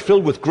joy, and they're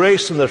filled with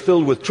grace, and they're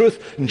filled with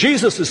truth. And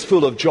Jesus is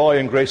full of joy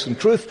and grace and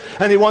truth,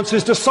 and He wants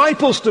His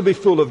disciples to be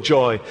full of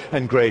joy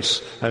and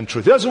grace and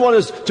truth. He doesn't want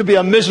us to be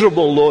a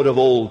miserable load of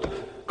old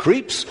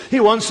creeps. He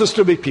wants us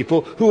to be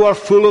people who are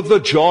full of the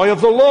joy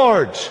of the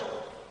Lord.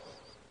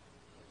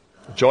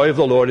 The joy of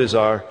the Lord is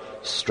our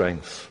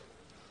strength.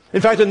 In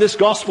fact, in this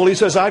Gospel, He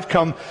says, I've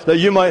come that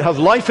you might have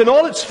life in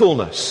all its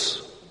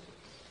fullness.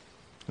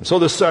 And so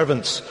the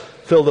servants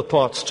fill the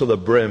pots to the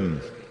brim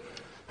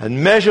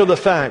and measure the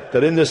fact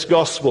that in this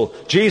Gospel,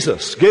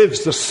 Jesus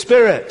gives the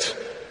Spirit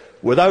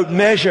without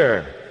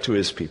measure to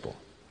His people.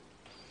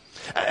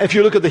 If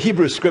you look at the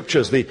Hebrew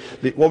Scriptures,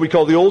 what we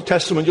call the Old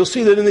Testament, you'll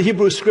see that in the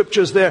Hebrew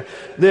Scriptures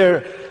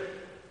they're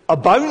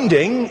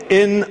abounding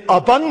in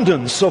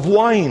abundance of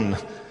wine,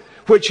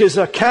 which is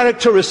a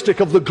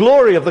characteristic of the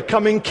glory of the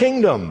coming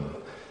kingdom.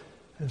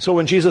 And so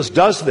when Jesus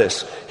does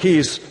this,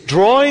 He's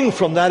drawing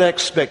from that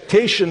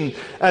expectation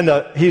and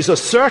He's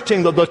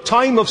asserting that the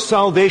time of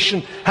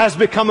salvation has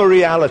become a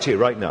reality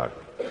right now.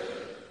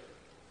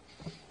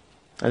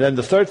 And then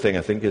the third thing,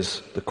 I think,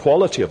 is the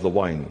quality of the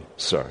wine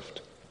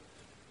served.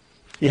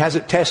 He has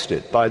it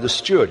tested by the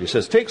steward. He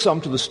says, take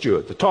some to the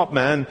steward, the top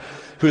man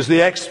who's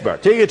the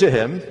expert. Take it to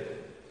him.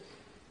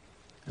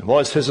 And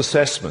what's his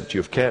assessment?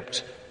 You've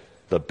kept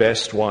the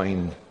best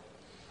wine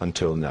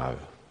until now.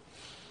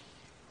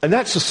 And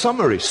that's a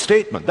summary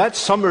statement. That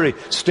summary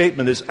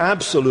statement is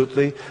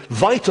absolutely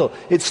vital.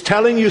 It's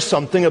telling you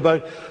something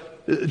about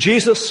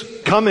Jesus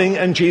coming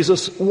and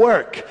Jesus'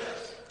 work.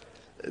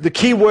 The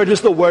key word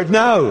is the word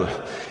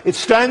now. It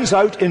stands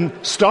out in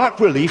stark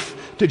relief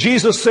to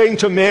Jesus saying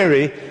to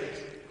Mary,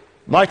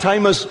 my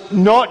time has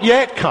not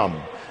yet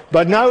come,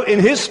 but now in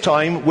His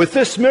time, with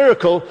this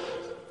miracle,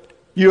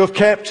 you have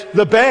kept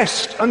the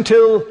best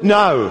until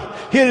now.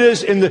 Here it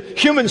is in the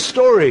human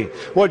story.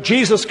 What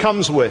Jesus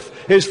comes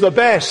with is the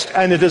best,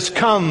 and it has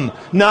come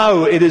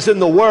now. It is in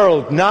the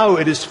world now.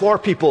 It is for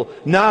people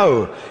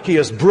now. He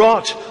has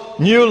brought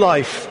new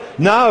life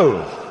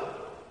now.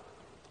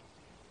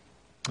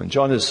 And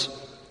John is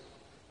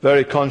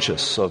very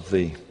conscious of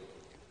the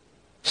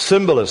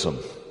symbolism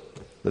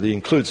that he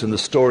includes in the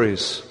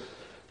stories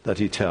that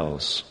he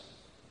tells.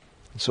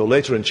 So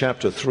later in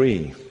chapter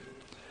 3,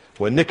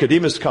 when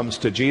Nicodemus comes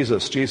to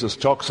Jesus, Jesus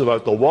talks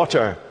about the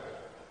water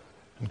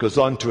and goes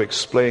on to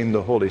explain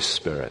the Holy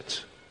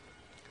Spirit.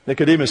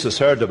 Nicodemus has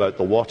heard about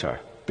the water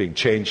being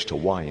changed to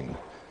wine.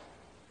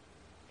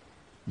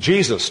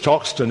 Jesus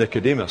talks to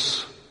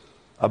Nicodemus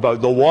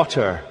about the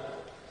water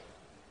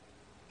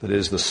that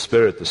is the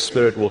Spirit. The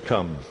Spirit will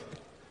come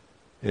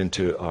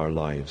into our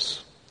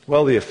lives.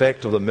 Well, the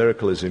effect of the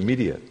miracle is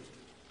immediate.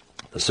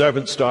 The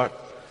servants start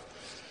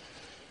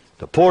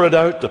to pour it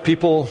out. The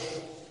people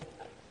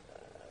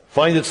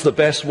find it's the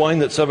best wine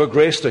that's ever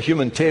graced a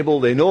human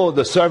table.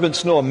 The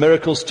servants know a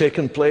miracle's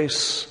taken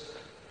place.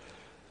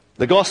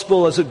 The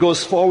gospel, as it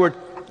goes forward,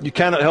 you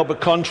cannot help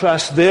but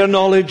contrast their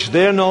knowledge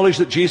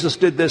that Jesus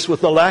did this,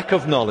 with the lack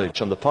of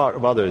knowledge on the part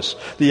of others.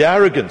 The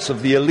arrogance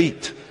of the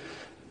elite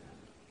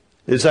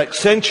is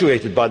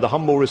accentuated by the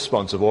humble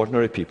response of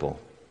ordinary people.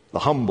 The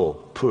humble,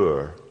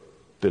 poor,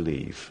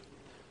 believe.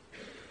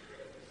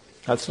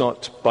 That's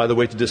not, by the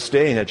way, to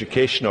disdain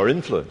education or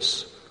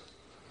influence.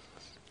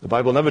 The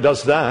Bible never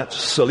does that.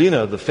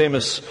 Selina, the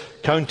famous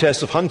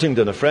Countess of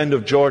Huntingdon, a friend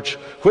of George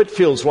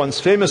Whitfield's, once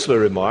famously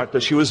remarked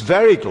that she was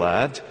very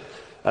glad,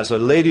 as a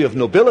lady of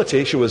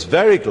nobility, she was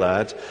very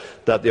glad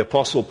that the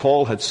Apostle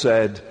Paul had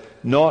said,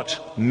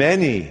 not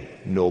many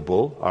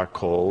noble are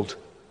called,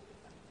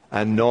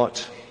 and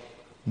not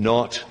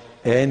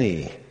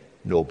any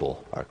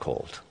noble are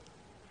called.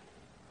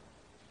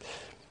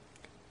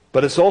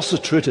 But it's also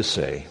true to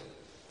say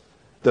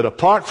that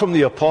apart from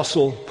the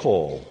Apostle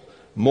Paul,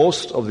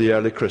 most of the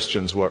early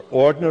Christians were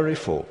ordinary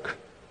folk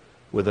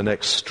with an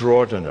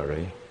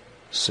extraordinary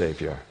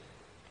Savior.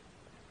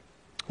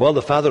 Well,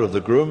 the father of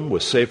the groom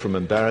was saved from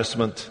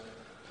embarrassment.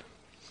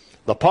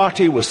 The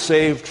party was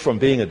saved from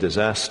being a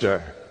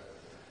disaster.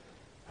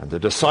 And the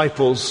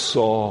disciples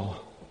saw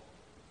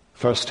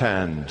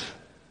firsthand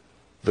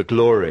the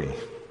glory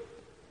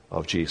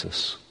of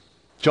Jesus.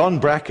 John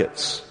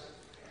brackets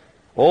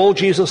all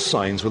Jesus'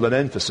 signs with an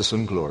emphasis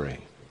on glory.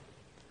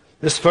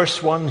 This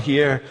first one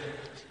here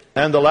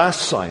and the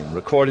last sign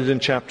recorded in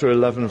chapter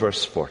 11,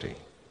 verse 40.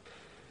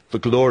 The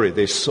glory.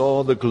 They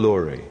saw the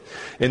glory.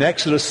 In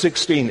Exodus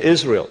 16,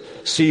 Israel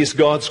sees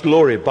God's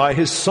glory by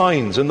his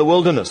signs in the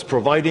wilderness,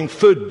 providing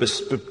food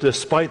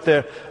despite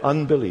their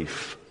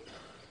unbelief.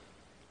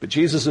 But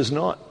Jesus is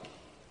not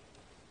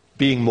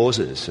being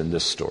Moses in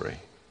this story.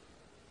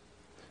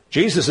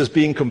 Jesus is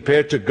being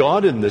compared to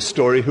God in this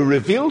story, who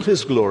revealed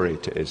his glory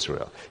to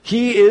Israel.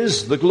 He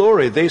is the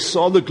glory. They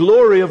saw the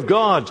glory of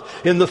God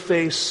in the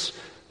face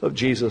of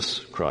Jesus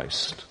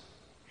Christ.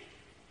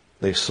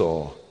 They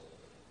saw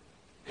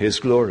his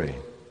glory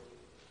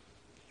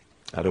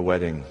at a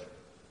wedding.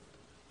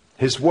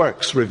 His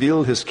works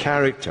revealed his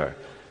character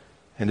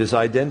and his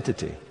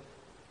identity.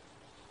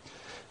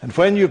 And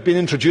when you've been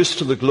introduced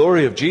to the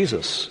glory of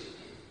Jesus,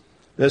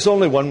 there's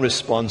only one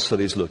response that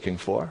he's looking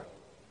for.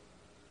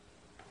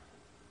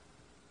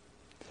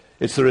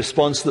 It's the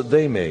response that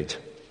they made.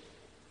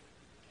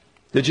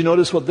 Did you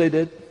notice what they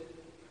did?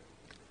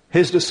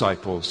 His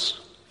disciples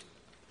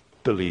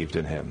believed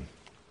in him.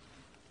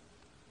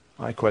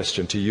 My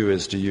question to you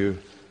is, do you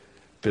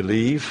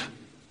believe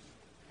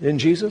in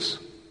Jesus?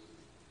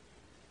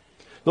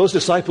 Those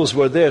disciples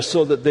were there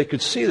so that they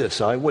could see this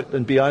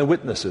and be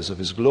eyewitnesses of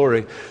his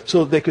glory,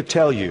 so that they could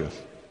tell you.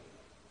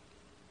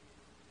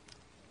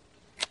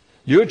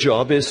 Your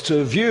job is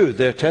to view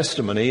their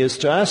testimony, is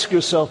to ask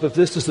yourself if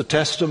this is the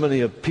testimony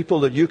of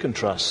people that you can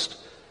trust.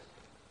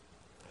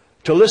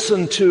 To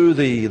listen to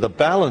the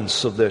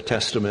balance of their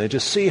testimony, to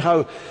see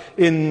how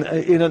in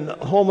an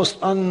almost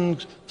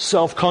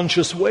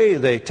unself-conscious way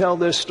they tell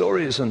their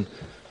stories. And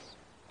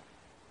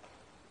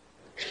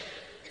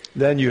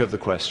then you have the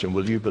question,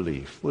 will you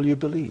believe? Will you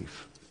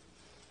believe?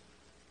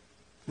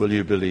 Will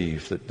you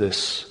believe that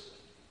this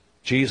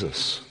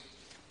Jesus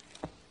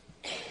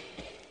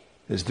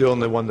is the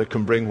only one that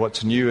can bring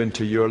what's new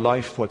into your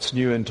life, what's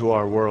new into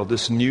our world,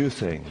 this new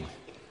thing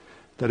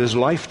that is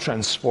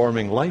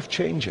life-transforming,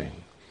 life-changing,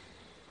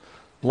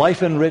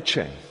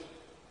 life-enriching?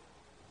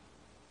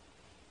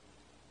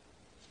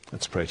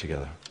 Let's pray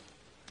together.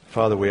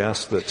 Father, we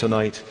ask that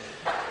tonight,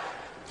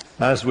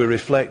 as we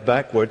reflect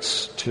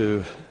backwards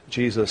to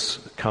Jesus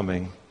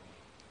coming,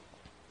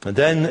 and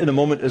then in a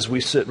moment as we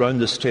sit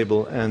round this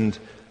table and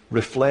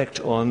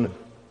reflect on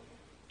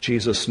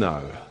Jesus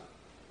now,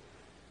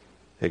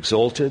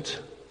 exalted,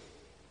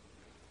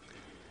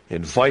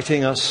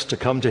 inviting us to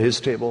come to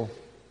his table,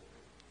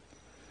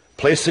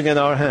 placing in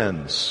our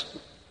hands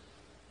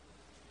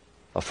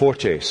a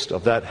foretaste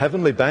of that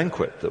heavenly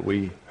banquet that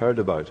we heard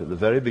about at the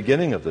very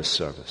beginning of this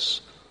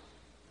service.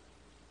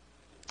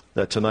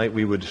 That tonight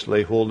we would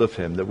lay hold of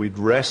him, that we'd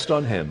rest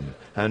on him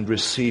and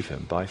receive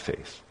him by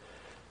faith.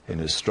 In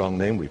his strong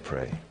name we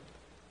pray.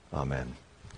 Amen.